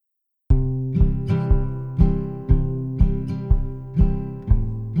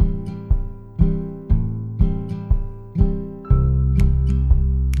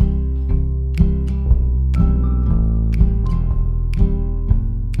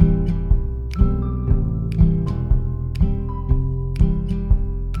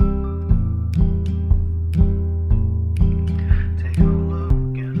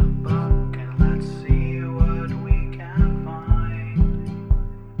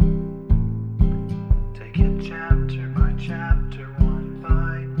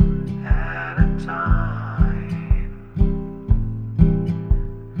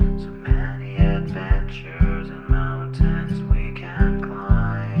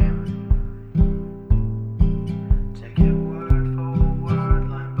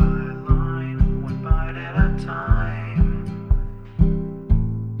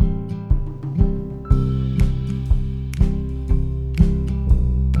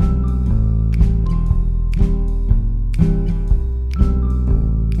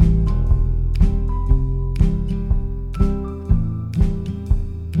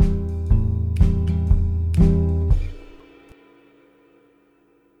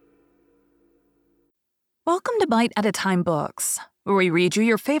Welcome to Bite at a Time Books, where we read you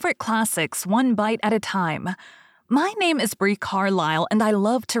your favorite classics one bite at a time. My name is Brie Carlisle, and I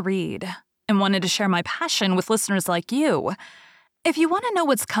love to read, and wanted to share my passion with listeners like you. If you want to know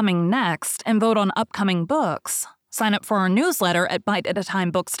what's coming next and vote on upcoming books, sign up for our newsletter at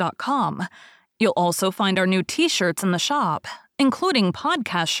biteatatimebooks.com. You'll also find our new t-shirts in the shop, including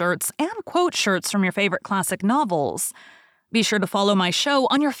podcast shirts and quote shirts from your favorite classic novels. Be sure to follow my show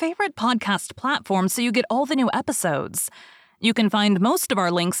on your favorite podcast platform so you get all the new episodes. You can find most of our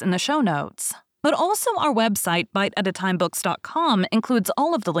links in the show notes, but also our website, biteatatimebooks.com, includes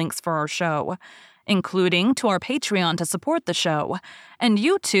all of the links for our show, including to our Patreon to support the show, and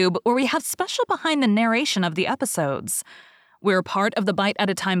YouTube, where we have special behind the narration of the episodes. We're part of the Bite at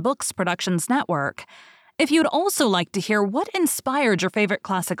a Time Books Productions Network. If you'd also like to hear what inspired your favorite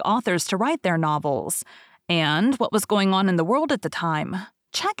classic authors to write their novels, and what was going on in the world at the time,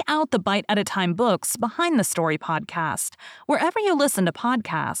 check out the Bite at a Time Books Behind the Story podcast, wherever you listen to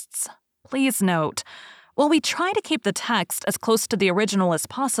podcasts. Please note, while we try to keep the text as close to the original as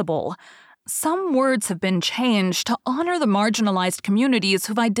possible, some words have been changed to honor the marginalized communities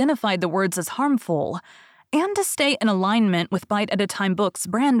who've identified the words as harmful, and to stay in alignment with Bite at a Time Books'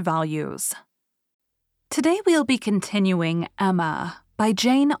 brand values. Today we'll be continuing Emma by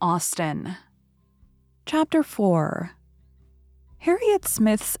Jane Austen. Chapter 4. Harriet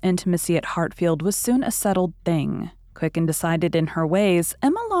Smith's intimacy at Hartfield was soon a settled thing. Quick and decided in her ways,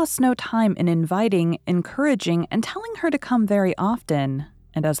 Emma lost no time in inviting, encouraging, and telling her to come very often,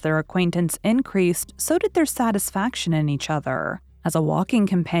 and as their acquaintance increased, so did their satisfaction in each other. As a walking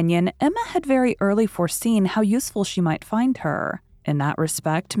companion, Emma had very early foreseen how useful she might find her. In that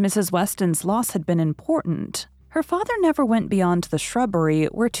respect, Mrs. Weston's loss had been important. Her father never went beyond the shrubbery,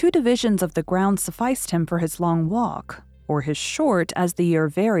 where 2 divisions of the ground sufficed him for his long walk, or his short as the year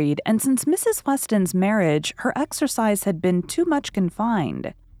varied, and since Mrs. Weston's marriage, her exercise had been too much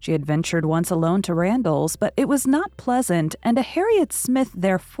confined. She had ventured once alone to Randalls, but it was not pleasant, and a Harriet Smith,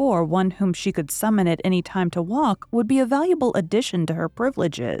 therefore, one whom she could summon at any time to walk, would be a valuable addition to her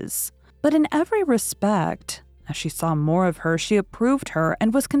privileges. But in every respect, as she saw more of her, she approved her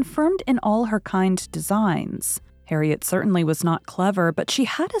and was confirmed in all her kind designs. Harriet certainly was not clever, but she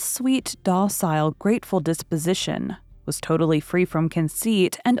had a sweet, docile, grateful disposition, was totally free from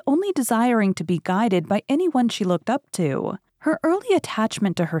conceit, and only desiring to be guided by anyone she looked up to. Her early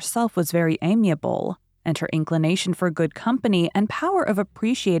attachment to herself was very amiable, and her inclination for good company and power of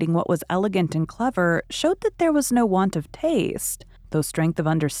appreciating what was elegant and clever showed that there was no want of taste, though strength of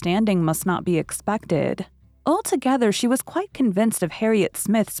understanding must not be expected. Altogether, she was quite convinced of Harriet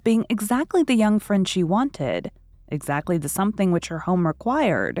Smith's being exactly the young friend she wanted, exactly the something which her home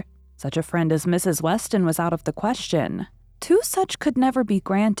required. Such a friend as Mrs. Weston was out of the question. 2 such could never be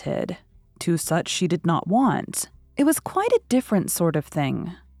granted. 2 such she did not want. It was quite a different sort of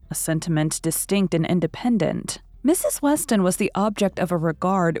thing, a sentiment distinct and independent. Mrs. Weston was the object of a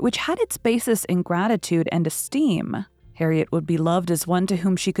regard which had its basis in gratitude and esteem. Harriet would be loved as one to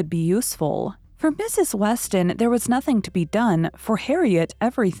whom she could be useful. For Mrs. Weston, there was nothing to be done, for Harriet,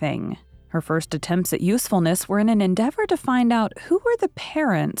 everything. Her first attempts at usefulness were in an endeavor to find out who were the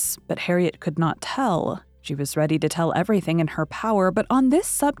parents, but Harriet could not tell. She was ready to tell everything in her power, but on this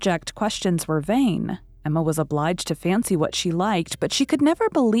subject questions were vain. Emma was obliged to fancy what she liked, but she could never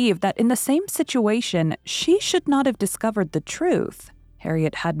believe that in the same situation she should not have discovered the truth.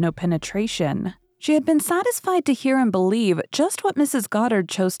 Harriet had no penetration. She had been satisfied to hear and believe just what Mrs. Goddard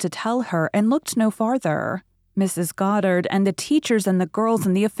chose to tell her and looked no farther. Mrs. Goddard and the teachers and the girls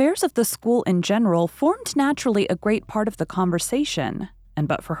and the affairs of the school in general formed naturally a great part of the conversation, and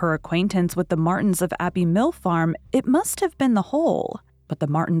but for her acquaintance with the Martins of Abbey Mill Farm, it must have been the whole. But the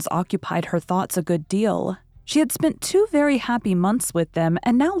Martins occupied her thoughts a good deal. She had spent 2 very happy months with them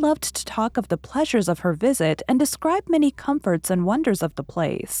and now loved to talk of the pleasures of her visit and describe many comforts and wonders of the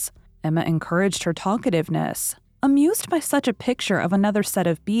place. Emma encouraged her talkativeness, amused by such a picture of another set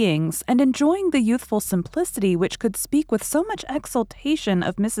of beings, and enjoying the youthful simplicity which could speak with so much exultation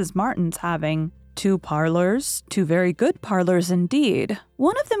of Mrs. Martin's having 2 parlors, 2 very good parlors indeed,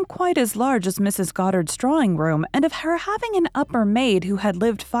 one of them quite as large as Mrs. Goddard's drawing-room, and of her having an upper maid who had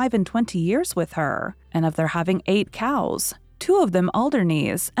lived 25 years with her, and of their having 8 cows, 2 of them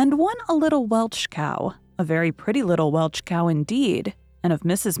Alderneys, and 1 a little Welsh cow, a very pretty little Welsh cow indeed, and of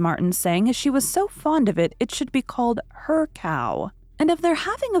Mrs. Martin saying as she was so fond of it, it should be called her cow, and of their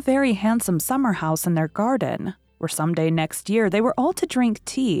having a very handsome summer house in their garden, where some day next year they were all to drink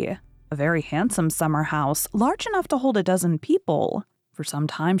tea, a very handsome summer house, large enough to hold 12 people. For some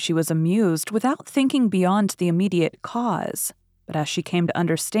time she was amused, without thinking beyond the immediate cause, But as she came to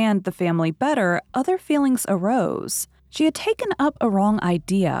understand the family better, other feelings arose. She had taken up a wrong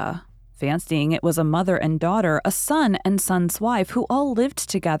idea, fancying it was a mother and daughter, a son and son's wife who all lived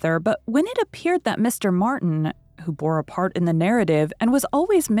together, but when it appeared that Mr. Martin, who bore a part in the narrative and was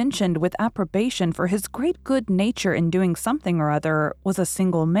always mentioned with approbation for his great good nature in doing something or other, was a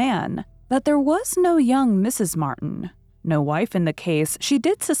single man, that there was no young Mrs. Martin, no wife in the case, she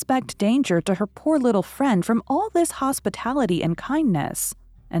did suspect danger to her poor little friend from all this hospitality and kindness,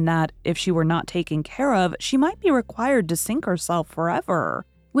 and that, if she were not taken care of, she might be required to sink herself forever.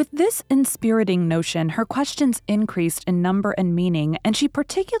 With this inspiriting notion, her questions increased in number and meaning, and she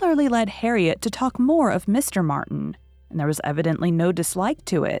particularly led Harriet to talk more of Mr. Martin, and there was evidently no dislike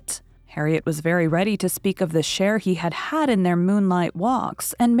to it. Harriet was very ready to speak of the share he had had in their moonlight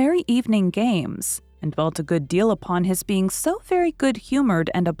walks and merry evening games, and dwelt a good deal upon his being so very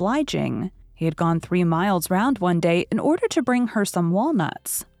good-humored and obliging. He had gone 3 miles round one day in order to bring her some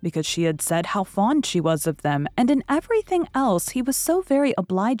walnuts, because she had said how fond she was of them, and in everything else he was so very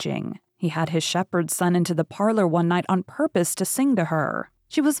obliging. He had his shepherd's son into the parlor one night on purpose to sing to her.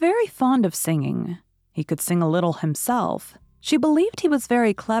 She was very fond of singing. He could sing a little himself. She believed he was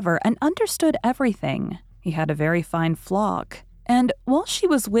very clever and understood everything. He had a very fine flock, and while she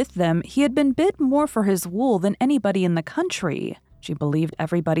was with them, he had been bid more for his wool than anybody in the country. She believed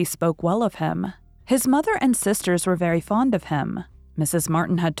everybody spoke well of him. His mother and sisters were very fond of him. Mrs.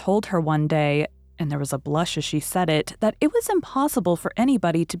 Martin had told her one day, and there was a blush as she said it, that it was impossible for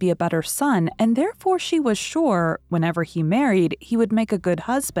anybody to be a better son, and therefore she was sure, whenever he married, he would make a good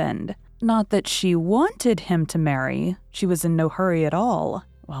husband. Not that she wanted him to marry. She was in no hurry at all.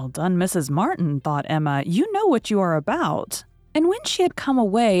 Well done, Mrs. Martin, thought Emma. You know what you are about. And when she had come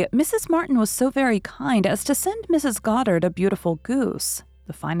away, Mrs. Martin was so very kind as to send Mrs. Goddard a beautiful goose,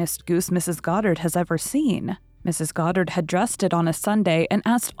 the finest goose Mrs. Goddard has ever seen. Mrs. Goddard had dressed it on a Sunday and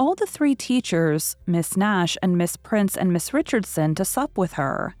asked all the 3 teachers, Miss Nash and Miss Prince and Miss Richardson, to sup with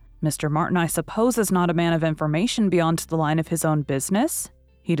her. Mr. Martin, I suppose, is not a man of information beyond the line of his own business?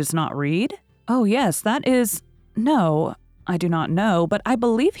 He does not read? Oh yes, that is… No, I do not know, but I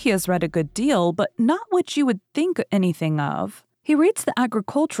believe he has read a good deal, but not what you would think anything of. He reads the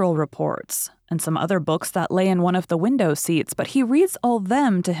agricultural reports, and some other books that lay in one of the window seats, but he reads all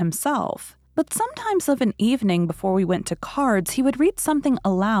them to himself. But sometimes of an evening before we went to cards, he would read something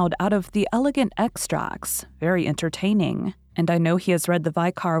aloud out of the Elegant Extracts, very entertaining. And I know he has read the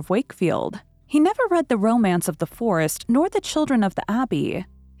Vicar of Wakefield. He never read the Romance of the Forest, nor the Children of the Abbey.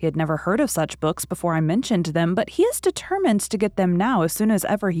 He had never heard of such books before I mentioned them, but he is determined to get them now as soon as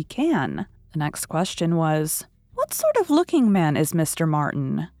ever he can. The next question was, what sort of looking man is Mr.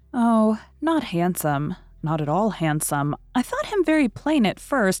 Martin? Oh, not handsome. Not at all handsome. I thought him very plain at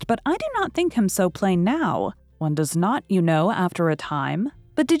first, but I do not think him so plain now. One does not, you know, after a time.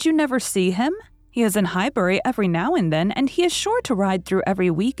 But did you never see him? He is in Highbury every now and then, and he is sure to ride through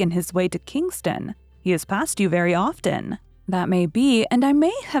every week in his way to Kingston. He has passed you very often. That may be, and I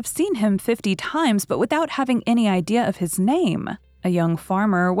may have seen him 50 times, but without having any idea of his name. A young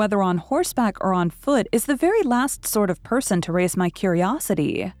farmer, whether on horseback or on foot, is the very last sort of person to raise my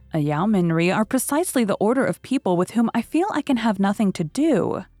curiosity. A yeomanry are precisely the order of people with whom I feel I can have nothing to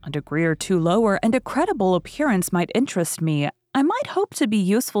do. A degree or 2 lower and a credible appearance might interest me. I might hope to be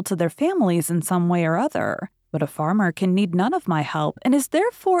useful to their families in some way or other. But a farmer can need none of my help, and is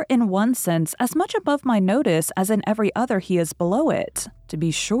therefore, in one sense, as much above my notice as in every other he is below it. To be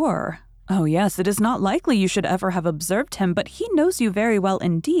sure. Oh yes, it is not likely you should ever have observed him, but he knows you very well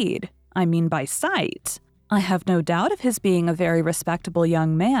indeed. I mean by sight. I have no doubt of his being a very respectable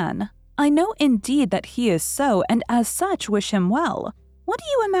young man. I know indeed that he is so, and as such wish him well. What do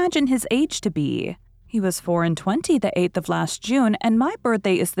you imagine his age to be? He was 24 the 8th of last June, and my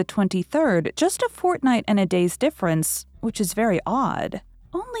birthday is the 23rd, just a fortnight and a day's difference, which is very odd.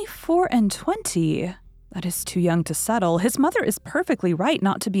 Only 24. That is too young to settle. His mother is perfectly right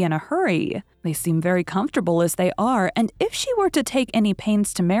not to be in a hurry. They seem very comfortable as they are, and if she were to take any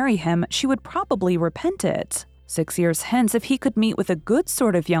pains to marry him, she would probably repent it. 6 years hence, if he could meet with a good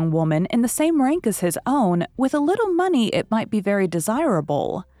sort of young woman in the same rank as his own, with a little money it might be very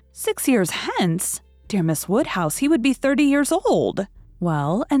desirable. 6 years hence? Dear Miss Woodhouse, he would be 30 years old.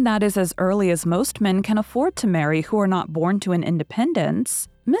 Well, and that is as early as most men can afford to marry who are not born to an independence.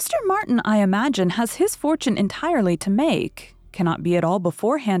 Mr. Martin, I imagine, has his fortune entirely to make, cannot be at all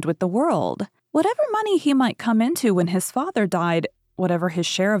beforehand with the world. Whatever money he might come into when his father died, whatever his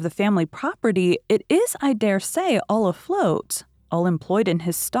share of the family property, it is, I dare say, all afloat, all employed in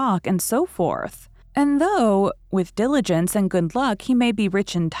his stock, and so forth. And though, with diligence and good luck, he may be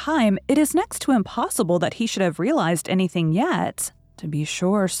rich in time, it is next to impossible that he should have realized anything yet. To be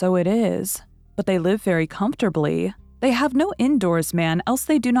sure, so it is. But they live very comfortably. They have no indoors man, else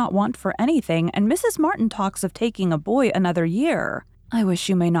they do not want for anything, and Mrs. Martin talks of taking a boy another year. I wish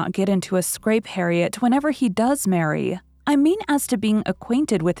you may not get into a scrape, Harriet, whenever he does marry. I mean as to being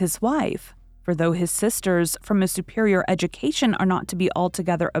acquainted with his wife. For though his sisters from a superior education are not to be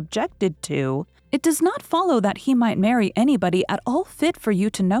altogether objected to, it does not follow that he might marry anybody at all fit for you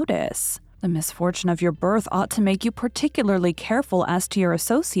to notice. The misfortune of your birth ought to make you particularly careful as to your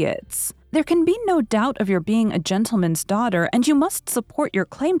associates. There can be no doubt of your being a gentleman's daughter, and you must support your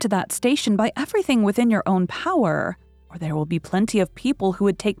claim to that station by everything within your own power, or there will be plenty of people who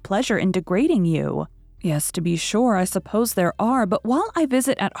would take pleasure in degrading you. Yes, to be sure, I suppose there are, but while I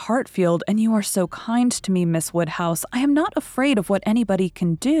visit at Hartfield, and you are so kind to me, Miss Woodhouse, I am not afraid of what anybody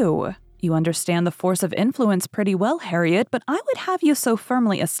can do. You understand the force of influence pretty well, Harriet, but I would have you so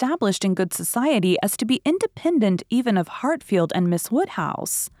firmly established in good society as to be independent even of Hartfield and Miss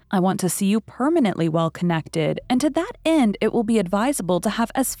Woodhouse. I want to see you permanently well connected, and to that end it will be advisable to have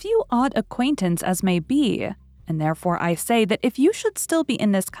as few odd acquaintance as may be. And therefore I say that if you should still be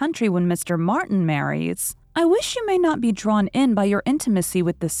in this country when Mr. Martin marries, I wish you may not be drawn in by your intimacy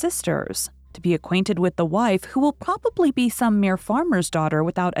with the sisters, to be acquainted with the wife who will probably be some mere farmer's daughter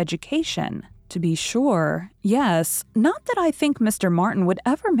without education. To be sure, yes, not that I think Mr. Martin would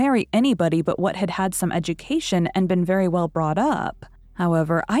ever marry anybody but what had had some education and been very well brought up.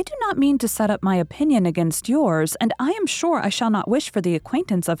 However, I do not mean to set up my opinion against yours, and I am sure I shall not wish for the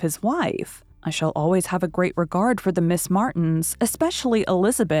acquaintance of his wife. I shall always have a great regard for the Miss Martins, especially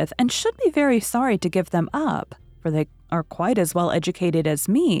Elizabeth, and should be very sorry to give them up, for they are quite as well educated as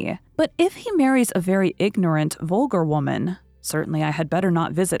me. But if he marries a very ignorant, vulgar woman, certainly I had better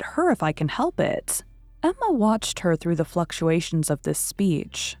not visit her if I can help it. Emma watched her through the fluctuations of this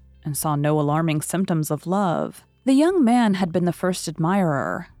speech, and saw no alarming symptoms of love. The young man had been the first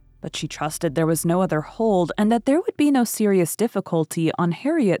admirer, but she trusted there was no other hold and that there would be no serious difficulty on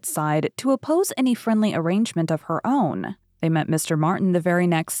Harriet's side to oppose any friendly arrangement of her own. They met Mr. Martin the very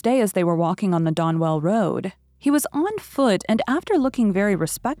next day as they were walking on the Donwell Road. He was on foot, and after looking very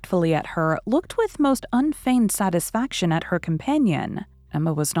respectfully at her, looked with most unfeigned satisfaction at her companion.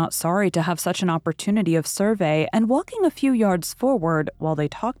 Emma was not sorry to have such an opportunity of survey, and walking a few yards forward while they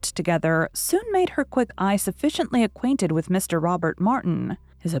talked together, soon made her quick eye sufficiently acquainted with Mr. Robert Martin.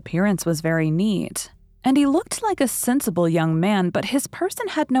 His appearance was very neat, and he looked like a sensible young man, but his person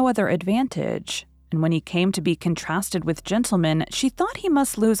had no other advantage. And when he came to be contrasted with gentlemen, she thought he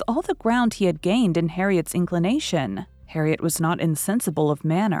must lose all the ground he had gained in Harriet's inclination. Harriet was not insensible of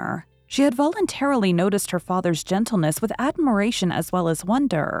manner. She had voluntarily noticed her father's gentleness with admiration as well as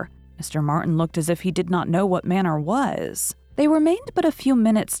wonder. Mr. Martin looked as if he did not know what manner was. They remained but a few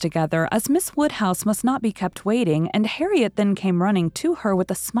minutes together, as Miss Woodhouse must not be kept waiting, and Harriet then came running to her with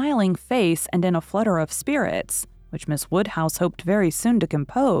a smiling face and in a flutter of spirits, which Miss Woodhouse hoped very soon to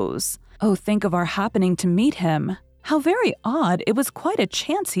compose. Oh, think of our happening to meet him! How very odd! It was quite a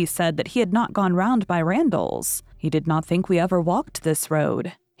chance, he said, that he had not gone round by Randall's. He did not think we ever walked this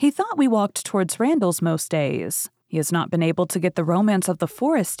road. He thought we walked towards Randall's most days. He has not been able to get the romance of the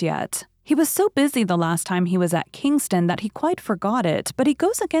forest yet. He was so busy the last time he was at Kingston that he quite forgot it, but he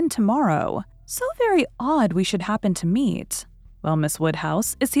goes again tomorrow. So very odd we should happen to meet. Well, Miss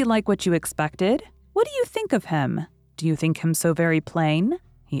Woodhouse, is he like what you expected? What do you think of him? Do you think him so very plain?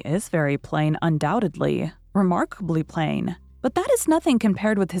 He is very plain, undoubtedly. Remarkably plain. But that is nothing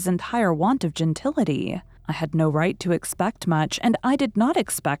compared with his entire want of gentility. I had no right to expect much, and I did not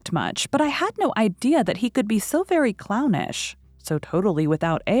expect much, but I had no idea that he could be so very clownish, so totally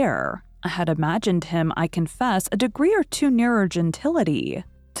without air. I had imagined him, I confess, a degree or two nearer gentility.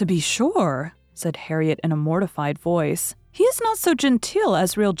 To be sure, said Harriet in a mortified voice, he is not so genteel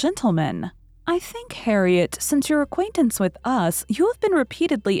as real gentlemen. I think, Harriet, since your acquaintance with us, you have been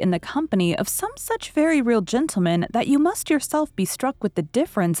repeatedly in the company of some such very real gentlemen that you must yourself be struck with the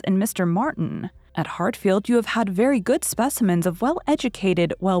difference in Mr. Martin. At Hartfield you have had very good specimens of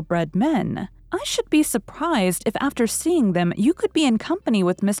well-educated, well-bred men. I should be surprised if after seeing them you could be in company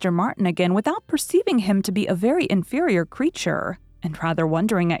with Mr. Martin again without perceiving him to be a very inferior creature, and rather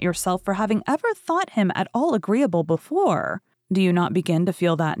wondering at yourself for having ever thought him at all agreeable before. Do you not begin to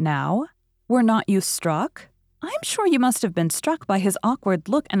feel that now? Were not you struck? I am sure you must have been struck by his awkward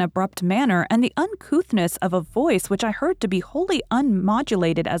look and abrupt manner, and the uncouthness of a voice which I heard to be wholly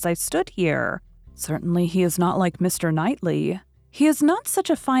unmodulated as I stood here. Certainly he is not like Mr. Knightley. He has not such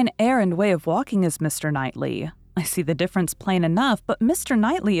a fine air and way of walking as Mr. Knightley. I see the difference plain enough, but Mr.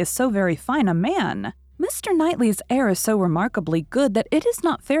 Knightley is so very fine a man. Mr. Knightley's air is so remarkably good that it is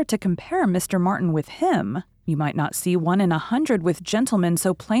not fair to compare Mr. Martin with him. You might not see 1 in 100 with gentlemen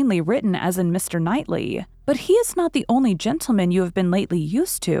so plainly written as in Mr. Knightley, but he is not the only gentleman you have been lately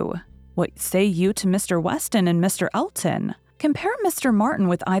used to. What say you to Mr. Weston and Mr. Elton? Compare Mr. Martin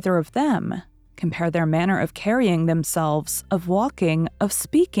with either of them. Compare their manner of carrying themselves, of walking, of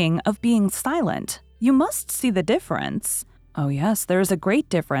speaking, of being silent. You must see the difference. Oh yes, there is a great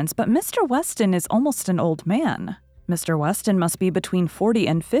difference, but Mr. Weston is almost an old man. Mr. Weston must be between 40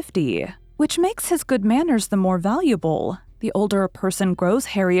 and 50, which makes his good manners the more valuable. The older a person grows,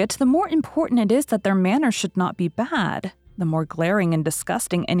 Harriet, the more important it is that their manners should not be bad. The more glaring and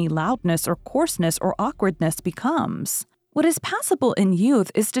disgusting any loudness or coarseness or awkwardness becomes. What is passable in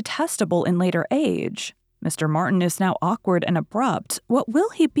youth is detestable in later age. Mr. Martin is now awkward and abrupt. What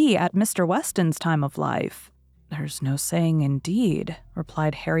will he be at Mr. Weston's time of life? There's no saying indeed,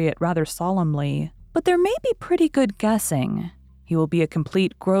 replied Harriet rather solemnly, but there may be pretty good guessing. He will be a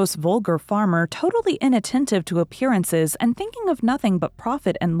complete, gross, vulgar farmer, totally inattentive to appearances and thinking of nothing but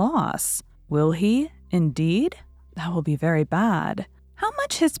profit and loss. Will he, indeed? That will be very bad. How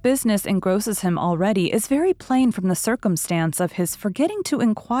much his business engrosses him already is very plain from the circumstance of his forgetting to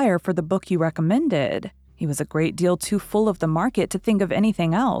inquire for the book you recommended. He was a great deal too full of the market to think of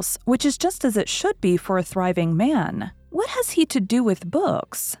anything else, which is just as it should be for a thriving man. What has he to do with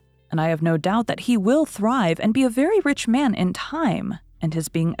books? And I have no doubt that he will thrive and be a very rich man in time, and his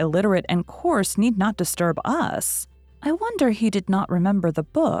being illiterate and coarse need not disturb us. I wonder he did not remember the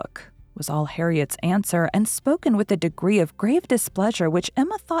book, was all Harriet's answer, and spoken with a degree of grave displeasure which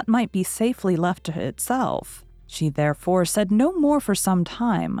Emma thought might be safely left to itself. She therefore said no more for some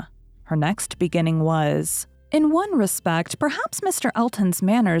time. Her next beginning was, in one respect, perhaps Mr. Elton's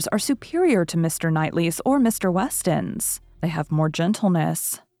manners are superior to Mr. Knightley's or Mr. Weston's. They have more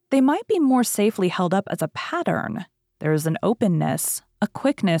gentleness. They might be more safely held up as a pattern. There is an openness, a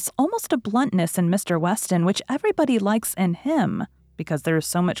quickness, almost a bluntness in Mr. Weston which everybody likes in him, because there is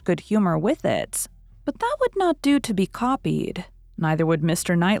so much good humor with it. But that would not do to be copied. Neither would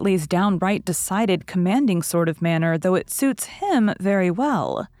Mr. Knightley's downright decided, commanding sort of manner, though it suits him very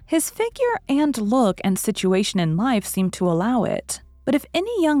well. His figure and look and situation in life seem to allow it. But if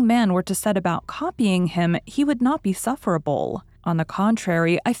any young man were to set about copying him, he would not be sufferable. On the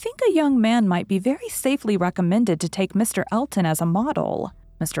contrary, I think a young man might be very safely recommended to take Mr. Elton as a model.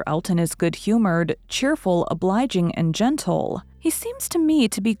 Mr. Elton is good-humored, cheerful, obliging, and gentle. He seems to me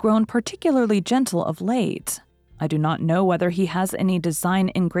to be grown particularly gentle of late. I do not know whether he has any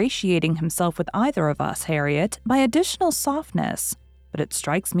design ingratiating himself with either of us, Harriet, by additional softness, but it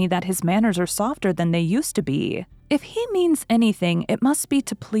strikes me that his manners are softer than they used to be. If he means anything, it must be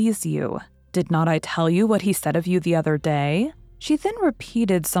to please you. Did not I tell you what he said of you the other day? She then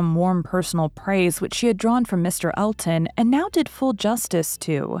repeated some warm personal praise which she had drawn from Mr. Elton and now did full justice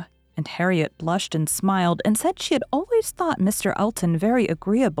to, and Harriet blushed and smiled and said she had always thought Mr. Elton very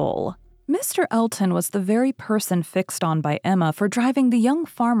agreeable. Mr. Elton was the very person fixed on by Emma for driving the young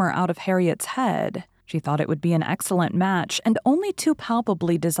farmer out of Harriet's head. She thought it would be an excellent match and only too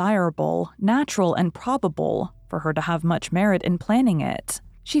palpably desirable, natural, and probable for her to have much merit in planning it.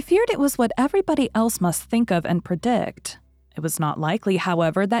 She feared it was what everybody else must think of and predict. It was not likely,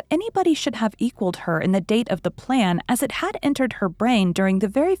 however, that anybody should have equaled her in the date of the plan as it had entered her brain during the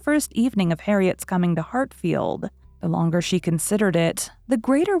very first evening of Harriet's coming to Hartfield. The longer she considered it, the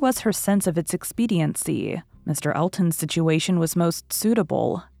greater was her sense of its expediency. Mr. Elton's situation was most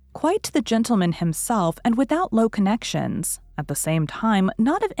suitable. Quite the gentleman himself and without low connections. At the same time,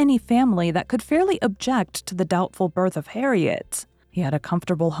 not of any family that could fairly object to the doubtful birth of Harriet. He had a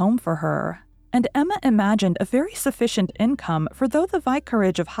comfortable home for her. And Emma imagined a very sufficient income, for though the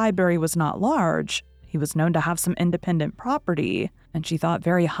vicarage of Highbury was not large, he was known to have some independent property, and she thought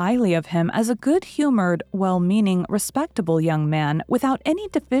very highly of him as a good-humored, well-meaning, respectable young man without any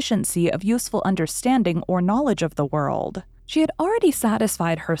deficiency of useful understanding or knowledge of the world. She had already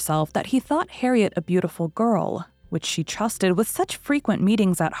satisfied herself that he thought Harriet a beautiful girl, which she trusted with such frequent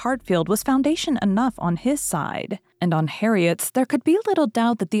meetings at Hartfield was foundation enough on his side, and on Harriet's there could be little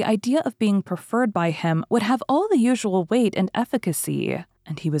doubt that the idea of being preferred by him would have all the usual weight and efficacy,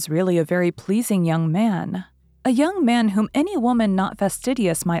 and he was really a very pleasing young man. A young man whom any woman not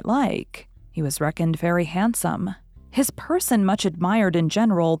fastidious might like. He was reckoned very handsome. His person much admired in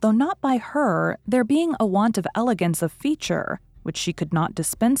general, though not by her, there being a want of elegance of feature, which she could not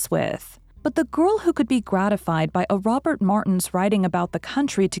dispense with. But the girl who could be gratified by a Robert Martin's riding about the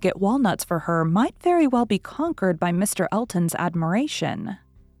country to get walnuts for her might very well be conquered by Mr. Elton's admiration.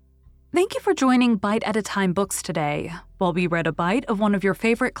 Thank you for joining Bite at a Time Books today, while we read a bite of one of your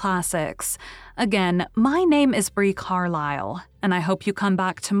favorite classics. Again, my name is Brie Carlisle, and I hope you come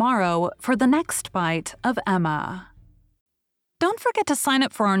back tomorrow for the next bite of Emma. Don't forget to sign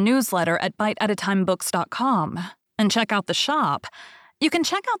up for our newsletter at biteatatimebooks.com and check out the shop. You can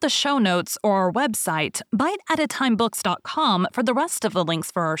check out the show notes or our website, biteatatimebooks.com, for the rest of the links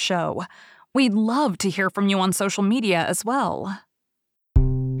for our show. We'd love to hear from you on social media as well.